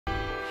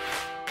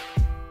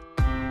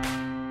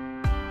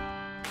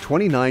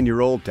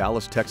29-year-old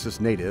Dallas, Texas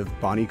native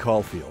Bonnie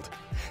Caulfield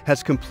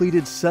has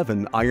completed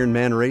 7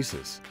 Ironman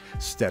races,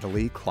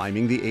 steadily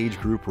climbing the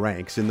age group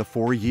ranks in the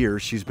 4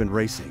 years she's been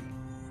racing.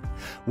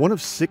 One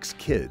of 6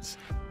 kids,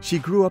 she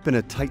grew up in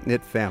a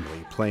tight-knit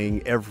family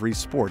playing every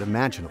sport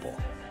imaginable.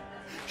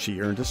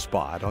 She earned a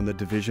spot on the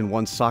Division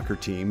I soccer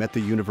team at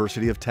the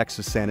University of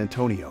Texas San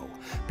Antonio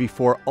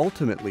before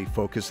ultimately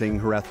focusing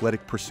her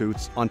athletic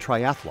pursuits on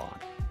triathlon.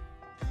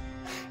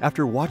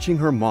 After watching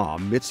her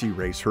mom, Mitzi,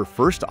 race her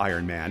first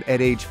Ironman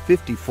at age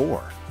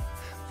 54,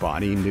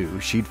 Bonnie knew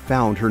she'd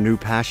found her new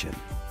passion.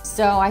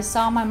 So I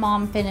saw my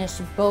mom finish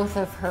both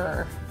of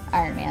her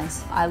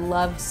Ironmans. I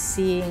loved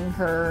seeing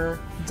her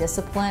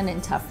discipline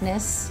and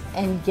toughness,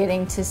 and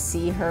getting to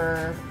see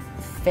her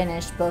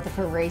finish both of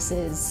her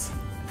races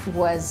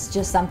was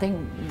just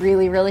something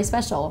really, really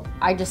special.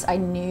 I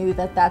knew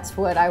that that's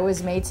what I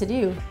was made to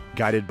do.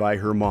 Guided by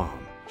her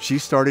mom, she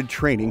started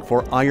training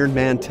for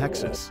Ironman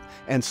Texas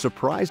and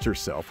surprised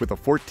herself with a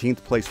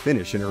 14th place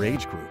finish in her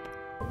age group.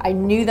 I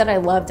knew that I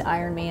loved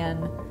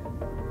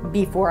Ironman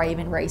before I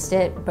even raced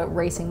it, but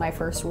racing my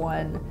first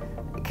one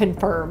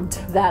confirmed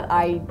that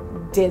I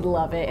did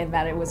love it and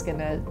that it was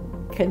gonna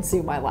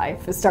consume my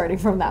life starting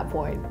from that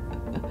point.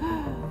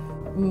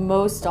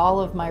 Most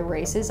all of my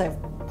races I've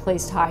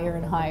placed higher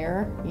and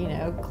higher, you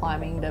know,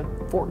 climbing to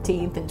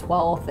 14th and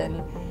 12th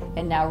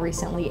and now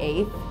recently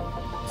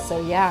 8th.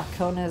 So yeah,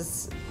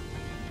 Kona's,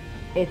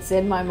 it's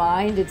in my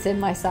mind, it's in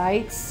my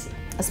sights,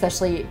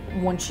 especially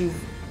once you've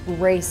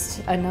raced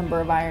a number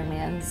of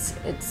Ironmans.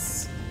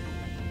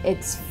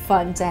 It's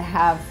fun to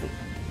have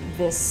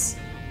this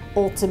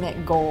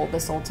ultimate goal,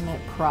 this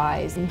ultimate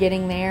prize. And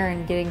getting there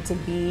and getting to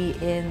be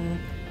in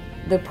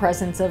the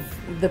presence of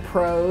the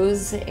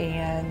pros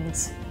and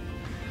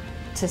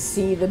to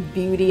see the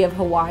beauty of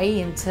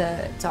Hawaii and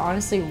to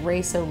honestly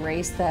race a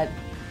race that,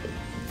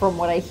 from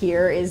what I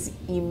hear, is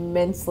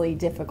immensely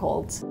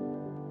difficult.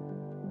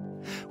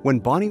 When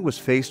Bonnie was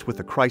faced with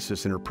a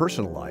crisis in her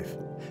personal life,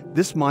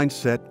 this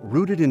mindset,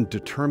 rooted in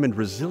determined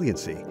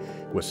resiliency,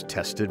 was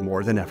tested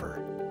more than ever.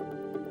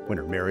 When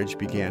her marriage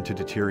began to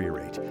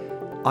deteriorate,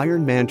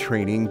 Ironman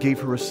training gave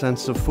her a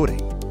sense of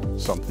footing,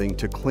 something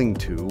to cling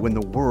to when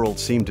the world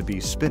seemed to be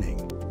spinning.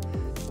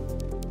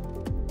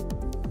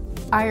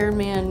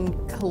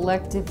 Ironman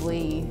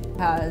collectively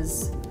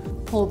has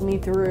pulled me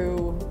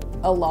through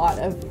a lot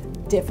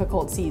of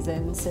difficult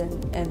seasons,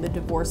 and the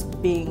divorce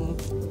being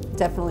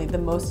definitely the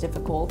most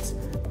difficult.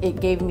 It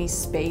gave me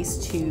space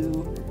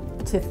to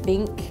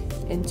think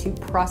and to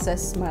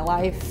process my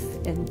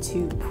life and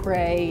to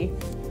pray.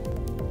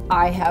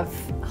 I have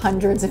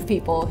hundreds of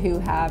people who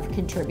have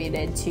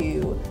contributed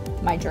to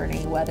my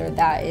journey, whether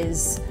that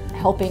is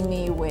helping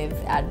me with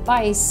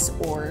advice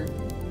or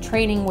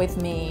training with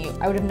me.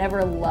 I would have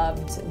never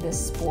loved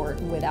this sport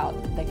without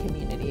the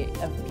community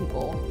of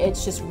people.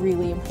 It's just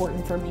really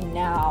important for me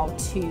now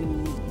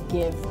to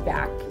give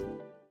back.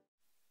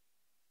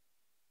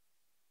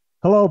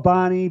 Hello,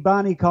 Bonnie.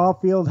 Bonnie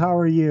Caulfield, how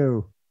are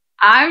you?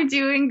 I'm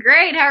doing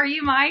great. How are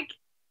you, Mike?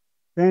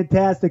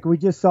 Fantastic. We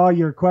just saw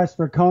your Quest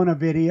for Kona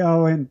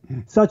video, and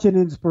such an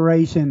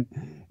inspiration.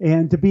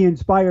 And to be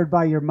inspired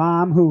by your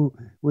mom, who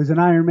was an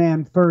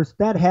Ironman first,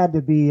 that had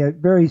to be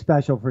very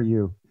special for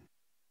you.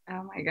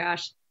 Oh my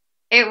gosh.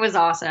 It was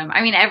awesome.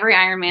 I mean, every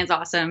Ironman's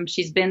awesome.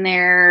 She's been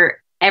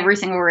there every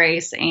single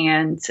race,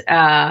 and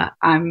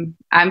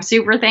I'm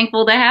super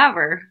thankful to have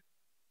her.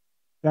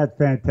 That's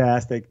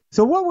fantastic.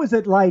 So what was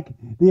it like,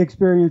 the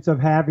experience of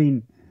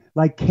having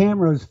like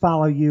cameras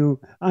follow you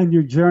on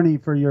your journey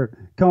for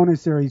your Kona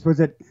series?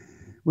 Was it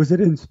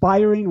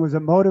inspiring? Was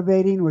it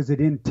motivating? Was it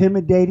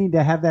intimidating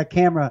to have that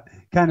camera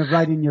kind of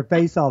right in your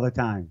face all the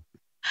time?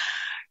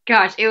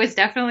 Gosh, it was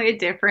definitely a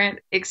different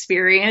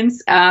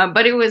experience,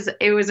 but it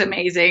was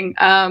amazing.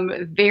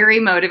 Very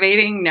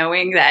motivating,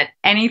 knowing that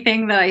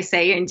anything that I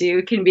say and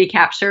do can be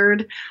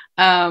captured,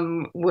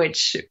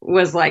 which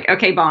was like,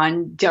 okay,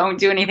 Bon, don't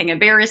do anything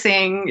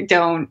embarrassing.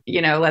 Don't,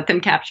 let them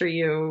capture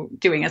you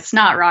doing a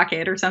snot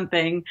rocket or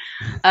something.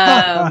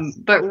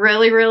 But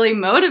really, really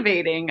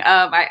motivating.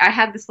 I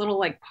had this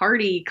little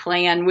party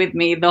clan with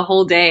me the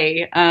whole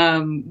day,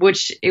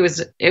 which it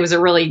was a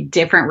really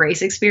different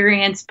race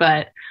experience,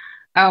 but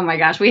oh my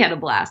gosh, we had a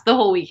blast. The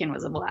whole weekend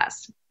was a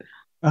blast.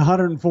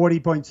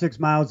 140.6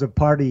 miles of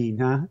partying,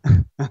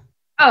 huh?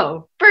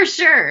 Oh, for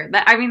sure.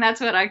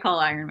 That's what I call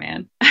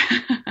Ironman.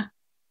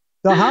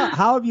 So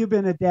how have you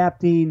been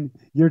adapting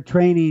your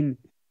training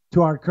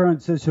to our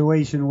current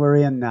situation we're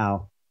in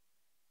now?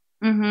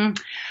 Mm-hmm.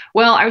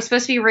 Well, I was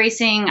supposed to be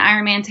racing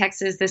Ironman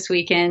Texas this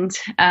weekend.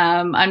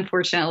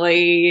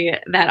 Unfortunately,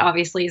 that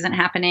obviously isn't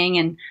happening.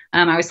 And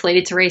I was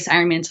slated to race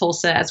Ironman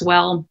Tulsa as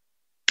well.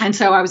 And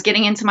so I was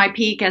getting into my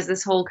peak as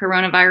this whole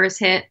coronavirus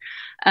hit.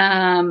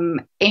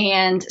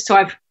 And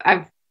so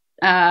I've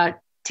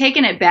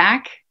taken it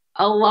back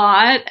a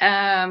lot,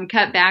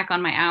 cut back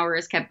on my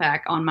hours, cut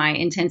back on my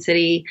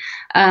intensity,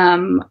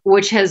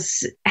 which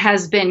has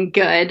been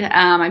good.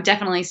 I'm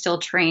definitely still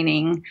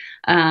training,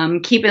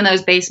 keeping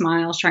those base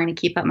miles, trying to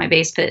keep up my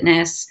base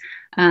fitness.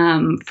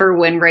 for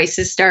when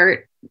races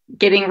start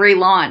getting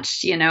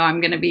relaunched. You know,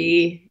 I'm going to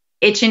be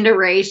itching to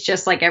race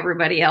just like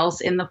everybody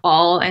else in the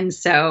fall. And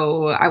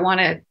so I want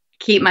to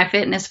keep my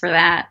fitness for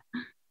that.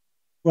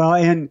 Well,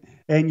 and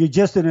you're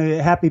just in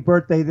a happy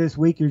birthday this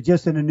week. You're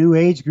just in a new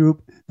age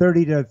group,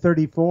 30 to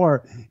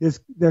 34. Is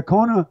the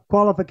Kona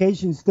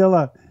qualification still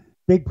a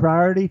big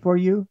priority for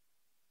you?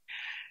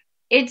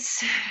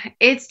 It's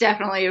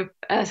definitely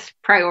a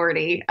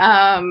priority.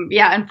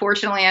 Yeah,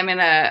 unfortunately, I'm in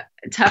a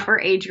tougher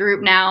age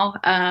group now,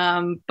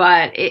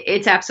 but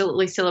it's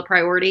absolutely still a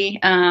priority.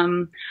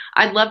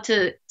 I'd love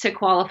to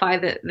qualify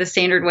the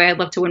standard way. I'd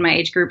love to win my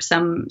age group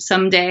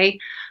someday.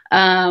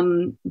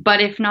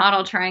 But if not,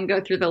 I'll try and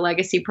go through the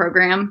legacy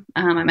program.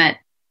 I'm at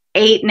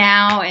 8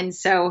 now, and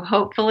so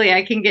hopefully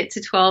I can get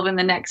to 12 in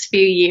the next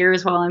few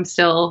years while I'm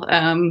still,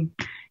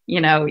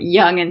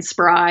 young and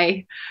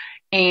spry.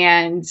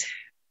 And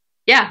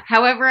yeah,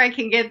 however I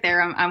can get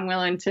there, I'm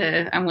willing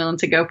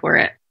to go for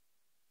it.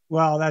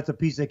 Well, that's a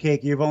piece of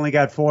cake. You've only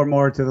got 4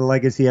 more to the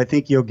legacy. I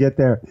think you'll get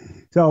there.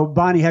 So,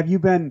 Bonnie, have you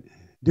been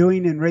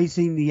doing and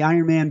racing the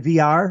Ironman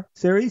VR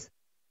series?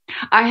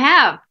 I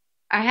have.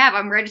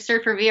 I'm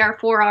registered for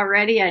VR4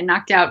 already. I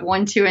knocked out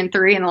 1, 2, and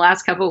 3 in the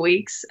last couple of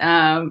weeks.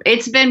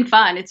 It's been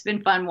fun. It's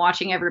been fun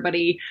watching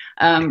everybody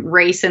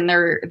race in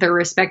their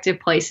respective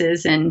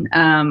places. And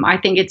I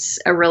think it's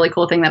a really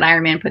cool thing that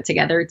Ironman put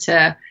together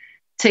to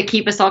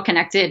keep us all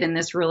connected in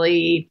this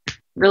really,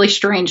 really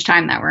strange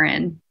time that we're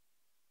in.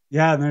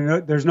 Yeah,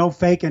 there's no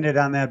faking it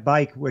on that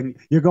bike. When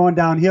you're going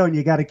downhill and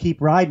you got to keep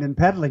riding and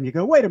pedaling, you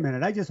go, wait a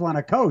minute, I just want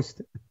to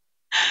coast.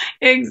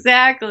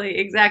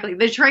 Exactly.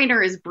 The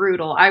trainer is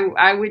brutal.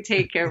 I would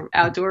take an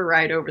outdoor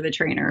ride over the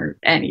trainer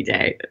any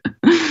day.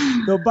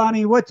 So,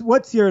 Bonnie,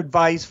 what's your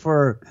advice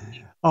for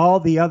all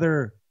the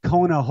other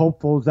Kona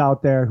hopefuls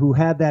out there who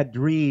had that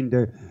dream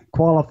to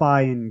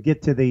qualify and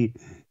get to the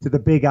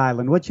Big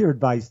Island? What's your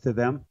advice to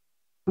them?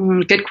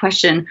 Good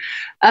question.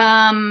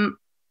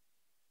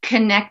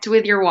 Connect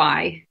with your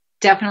why.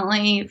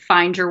 Definitely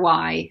find your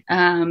why.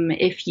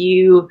 If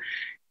you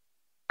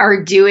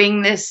are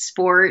doing this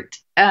sport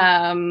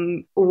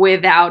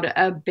without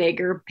a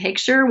bigger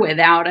picture,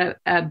 without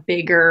a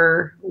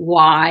bigger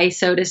why,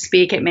 so to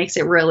speak, it makes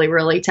it really,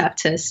 really tough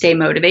to stay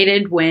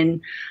motivated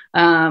when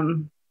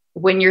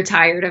you're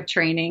tired of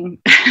training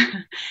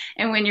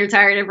and when you're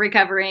tired of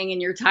recovering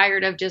and you're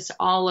tired of just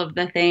all of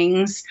the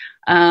things.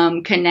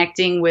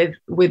 Connecting with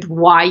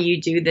why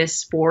you do this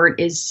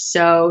sport is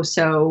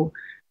so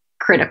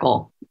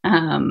critical,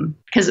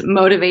 because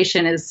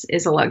motivation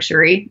is a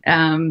luxury.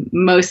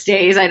 Most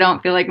days I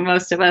don't feel like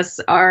most of us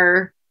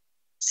are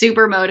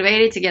super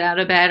motivated to get out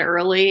of bed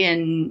early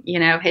and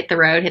hit the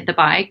road, hit the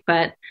bike,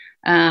 but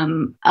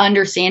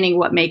understanding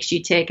what makes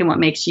you tick and what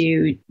makes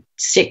you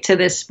stick to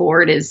this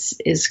sport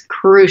is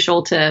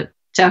crucial to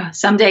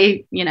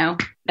someday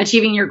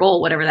achieving your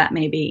goal, whatever that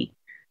may be.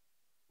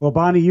 Well,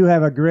 Bonnie, you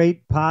have a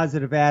great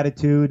positive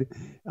attitude.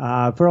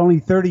 For only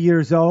 30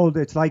 years old,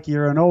 it's like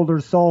you're an older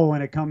soul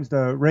when it comes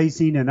to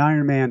racing and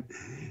Ironman.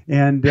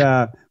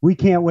 And we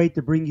can't wait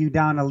to bring you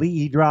down a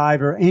Leahy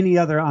Drive or any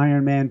other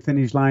Ironman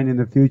finish line in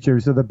the future.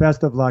 So the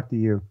best of luck to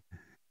you.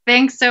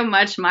 Thanks so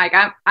much, Mike.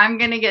 I'm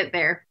going to get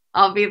there.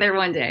 I'll be there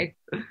one day.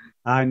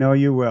 I know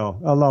you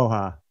will.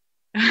 Aloha.